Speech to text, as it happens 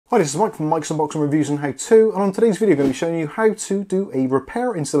Hi, this is Mike from Mike's Unboxing Reviews and How To, and on today's video I'm going to be showing you how to do a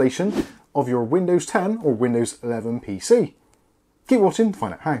repair installation of your Windows 10 or Windows 11 PC. Keep watching to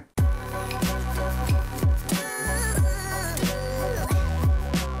find out how.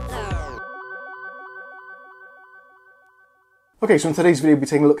 Okay, so in today's video we'll be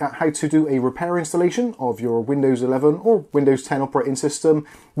taking a look at how to do a repair installation of your Windows 11 or Windows 10 operating system.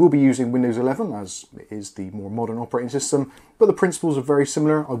 We'll be using Windows 11 as it is the more modern operating system, but the principles are very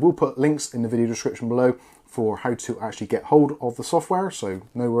similar. I will put links in the video description below for how to actually get hold of the software, so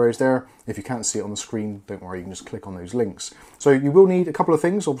no worries there. If you can't see it on the screen, don't worry, you can just click on those links. So you will need a couple of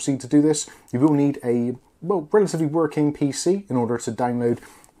things, obviously, to do this. You will need a relatively working PC in order to download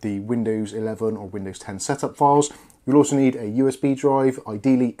the Windows 11 or Windows 10 setup files. You'll also need a USB drive,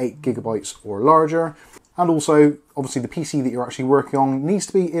 ideally 8 GB or larger. And also, obviously, the PC that you're actually working on needs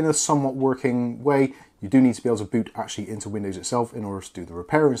to be in a somewhat working way. You do need to be able to boot actually into Windows itself in order to do the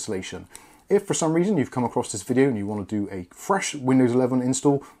repair installation. If for some reason you've come across this video and you want to do a fresh Windows 11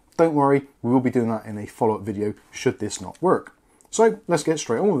 install, don't worry, we will be doing that in a follow-up video should this not work. So let's get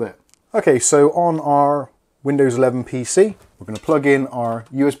straight on with it. Okay, so on our Windows 11 PC, we're going to plug in our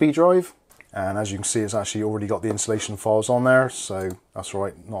USB drive. And as you can see, it's actually already got the installation files on there, so that's all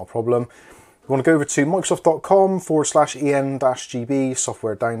right, not a problem. You want to go over to microsoft.com/en-gb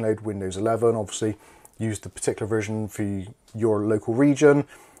software download Windows 11. Obviously, use the particular version for your local region.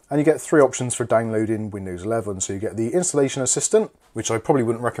 And you get 3 options for downloading Windows 11. So you get the Installation Assistant, which I probably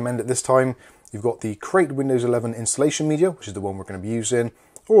wouldn't recommend at this time. You've got the Create Windows 11 Installation Media, which is the one we're going to be using.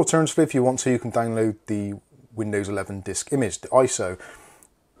 Or alternatively, if you want to, you can download the Windows 11 disk image, the ISO.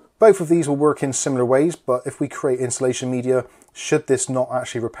 Both of these will work in similar ways, but if we create installation media, should this not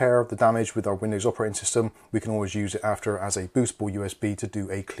actually repair the damage with our Windows operating system, we can always use it after as a bootable USB to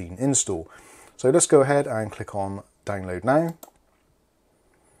do a clean install. So let's go ahead and click on Download Now.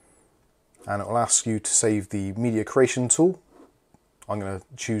 And it will ask you to save the media creation tool. I'm going to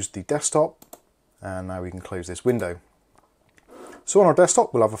choose the desktop, and now we can close this window. So on our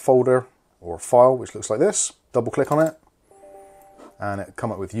desktop, we'll have a folder or a file which looks like this. Double click on it. And it'll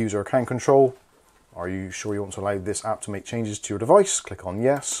come up with user account control. Are you sure you want to allow this app to make changes to your device? Click on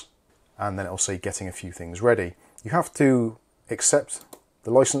yes, and then it'll say getting a few things ready. You have to accept the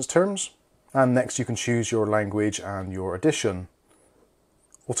license terms, and next you can choose your language and your edition.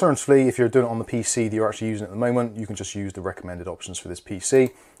 Alternatively, if you're doing it on the PC that you're actually using at the moment, you can just use the recommended options for this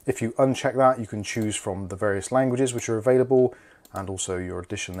PC. If you uncheck that, you can choose from the various languages which are available, and also your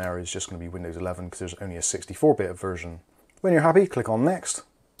edition there is just going to be Windows 11 because there's only a 64-bit version. When you're happy, click on Next,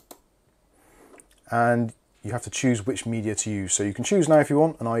 and you have to choose which media to use. So you can choose now if you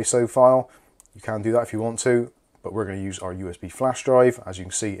want an ISO file, you can do that if you want to, but we're going to use our USB flash drive. As you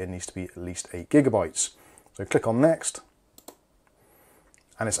can see, it needs to be at least 8 GB. So click on Next,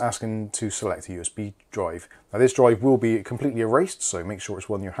 and it's asking to select a USB drive. Now this drive will be completely erased, so make sure it's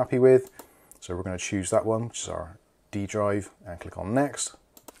one you're happy with. So we're going to choose that one, which is our D drive, and click on Next.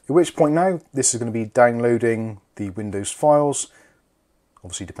 At which point now, this is going to be downloading the Windows files.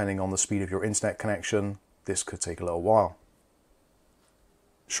 Obviously, depending on the speed of your internet connection, this could take a little while.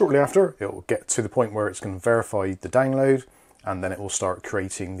 Shortly after, it will get to the point where it's going to verify the download, and then it will start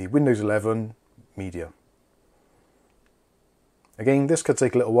creating the Windows 11 media. Again, this could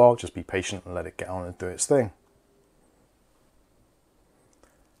take a little while, just be patient and let it get on and do its thing.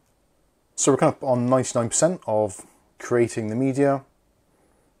 So we're kind of on 99% of creating the media.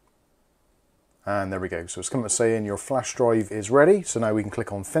 And there we go. So it's coming up saying your flash drive is ready. So now we can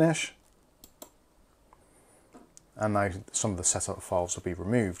click on Finish. And now some of the setup files will be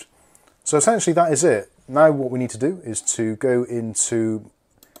removed. So essentially that is it. Now what we need to do is to go into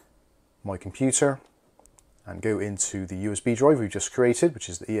my computer and go into the USB drive we've just created, which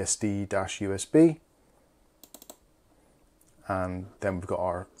is the ESD-USB. And then we've got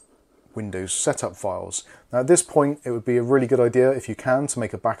our Windows setup files. Now at this point it would be a really good idea if you can to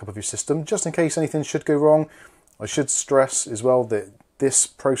make a backup of your system just in case anything should go wrong. I should stress as well that this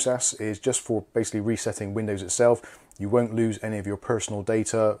process is just for basically resetting Windows itself. You won't lose any of your personal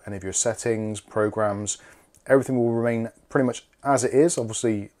data, any of your settings, programs. Everything will remain pretty much as it is.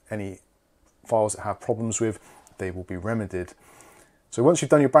 Obviously any files that have problems with, they will be remedied. So once you've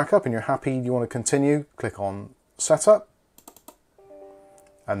done your backup and you're happy, you want to continue, click on Setup.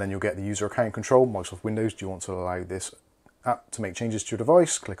 And then you'll get the user account control, Microsoft Windows. Do you want to allow this app to make changes to your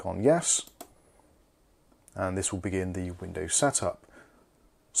device? Click on Yes. And this will begin the Windows setup.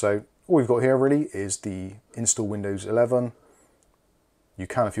 So all we've got here really is the install Windows 11. You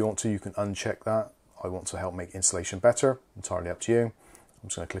can, if you want to, you can uncheck that. I want to help make installation better. Entirely up to you. I'm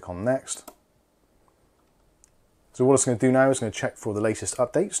just going to click on Next. So what it's going to do now is going to check for the latest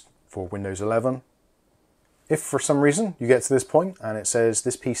updates for Windows 11. If for some reason you get to this point and it says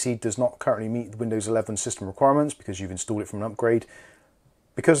this PC does not currently meet the Windows 11 system requirements because you've installed it from an upgrade,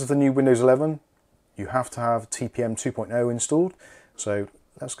 because of the new Windows 11, you have to have TPM 2.0 installed. So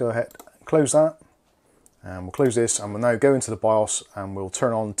let's go ahead and close that. And we'll close this and we'll now go into the BIOS and we'll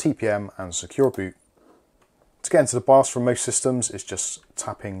turn on TPM and Secure Boot. To get into the BIOS for most systems, it's just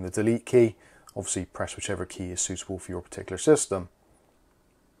tapping the delete key. Obviously press whichever key is suitable for your particular system.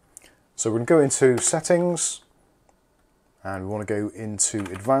 So we're going to go into Settings and we want to go into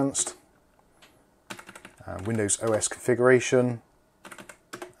Advanced and Windows OS Configuration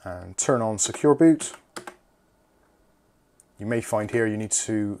and turn on Secure Boot. You may find here you need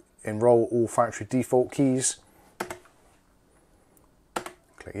to enroll all factory default keys.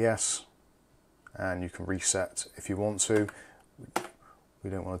 Click yes, and you can reset if you want to. We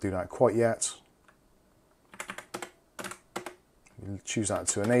don't want to do that quite yet. We'll choose that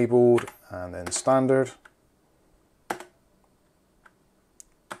to enabled and then standard.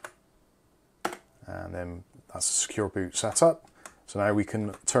 And then that's a Secure Boot setup. So now we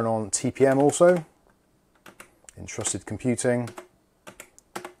can turn on TPM also in Trusted Computing,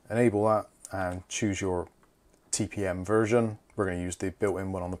 enable that and choose your TPM version. We're going to use the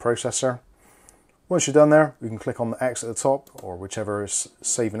built-in one on the processor. Once you're done there, we can click on the X at the top or whichever is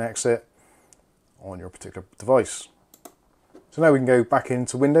save and exit on your particular device. So now we can go back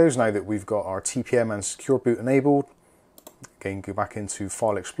into Windows now that we've got our TPM and Secure Boot enabled. Again, go back into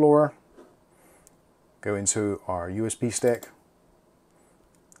File Explorer, go into our USB stick,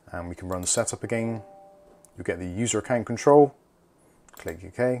 and we can run the setup again. You'll get the user account control, click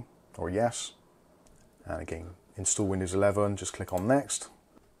OK or yes, and again install Windows 11, just click on next.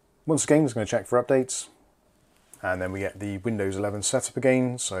 Once again it's going to check for updates, and then we get the Windows 11 setup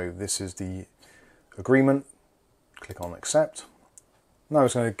again. So this is the agreement, click on accept. Now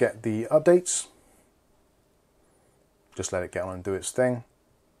it's going to get the updates, just let it get on and do its thing.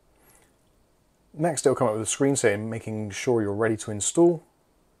 Next it'll come up with a screen saying making sure you're ready to install.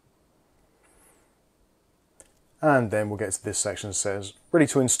 And then we'll get to this section that says ready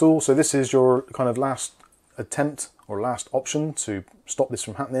to install. So this is your kind of last attempt or last option to stop this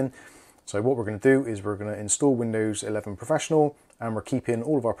from happening. So what we're going to do is we're going to install Windows 11 Professional, and we're keeping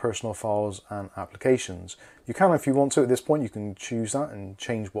all of our personal files and applications. You can, if you want to, at this point you can choose that and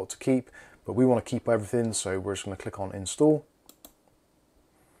change what to keep, but we want to keep everything, so we're just going to click on install.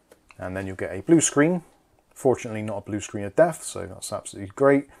 And then you'll get a blue screen. Fortunately not a blue screen of death, so that's absolutely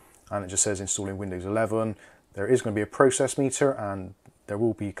great. And it just says installing Windows 11. There is going to be a process meter and there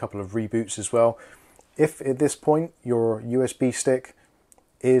will be a couple of reboots as well. If at this point your USB stick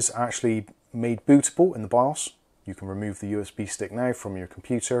is actually made bootable in the BIOS, you can remove the USB stick now from your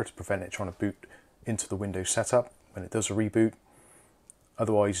computer to prevent it trying to boot into the Windows setup when it does a reboot.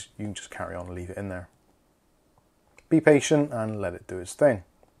 Otherwise you can just carry on and leave it in there. Be patient and let it do its thing.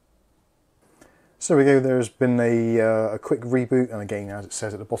 So there we go, there's been a quick reboot, and again, as it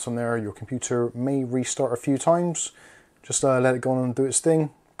says at the bottom there, your computer may restart a few times. Just let it go on and do its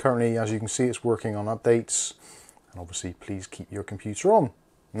thing. Currently, as you can see, it's working on updates, and obviously please keep your computer on.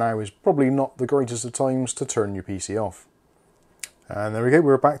 Now is probably not the greatest of times to turn your PC off. And there we go,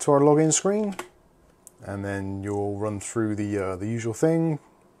 we're back to our login screen, and then you'll run through the usual thing,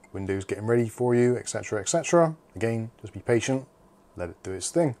 Windows getting ready for you, etc, etc. Again, just be patient, let it do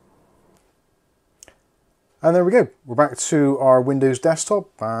its thing. And there we go, we're back to our Windows desktop,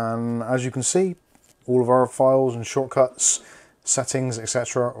 and as you can see, all of our files and shortcuts, settings,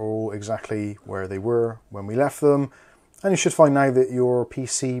 etc. are all exactly where they were when we left them. And you should find now that your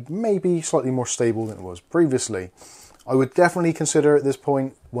PC may be slightly more stable than it was previously. I would definitely consider at this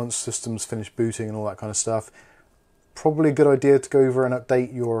point, once systems finish booting and all that kind of stuff, probably a good idea to go over and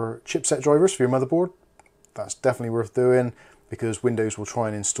update your chipset drivers for your motherboard. That's definitely worth doing, because Windows will try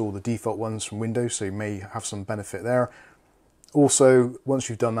and install the default ones from Windows, so you may have some benefit there. Also, once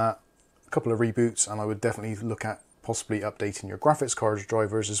you've done that, a couple of reboots, and I would definitely look at possibly updating your graphics card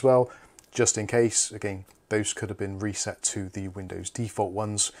drivers as well, just in case. Again, those could have been reset to the Windows default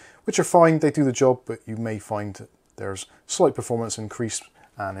ones, which are fine, they do the job, but you may find there's slight performance increase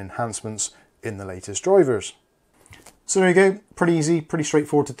and enhancements in the latest drivers. So there you go, pretty easy, pretty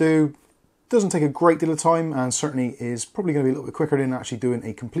straightforward to do. Doesn't take a great deal of time, and certainly is probably going to be a little bit quicker than actually doing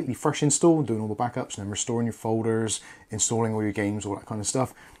a completely fresh install, doing all the backups and then restoring your folders, installing all your games, all that kind of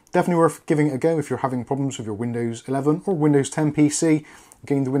stuff. Definitely worth giving it a go if you're having problems with your Windows 11 or Windows 10 PC.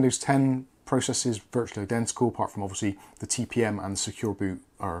 Again, the Windows 10 process is virtually identical, apart from obviously the TPM and the Secure Boot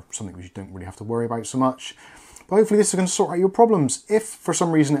are something which you don't really have to worry about so much. But hopefully this is going to sort out your problems. If for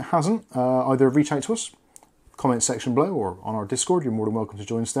some reason it hasn't, either reach out to us, comment section below or on our Discord. You're more than welcome to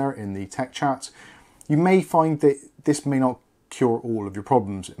join us there in the tech chat. You may find that this may not cure all of your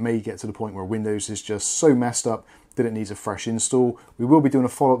problems. It may get to the point where Windows is just so messed up that it needs a fresh install. We will be doing a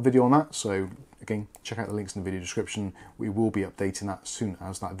follow-up video on that, so again, check out the links in the video description. We will be updating that as soon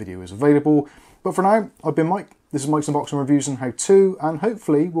as that video is available. But for now, I've been Mike. This is Mike's Unboxing Reviews and How To, and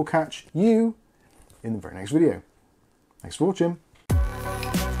hopefully we'll catch you in the very next video. Thanks for watching.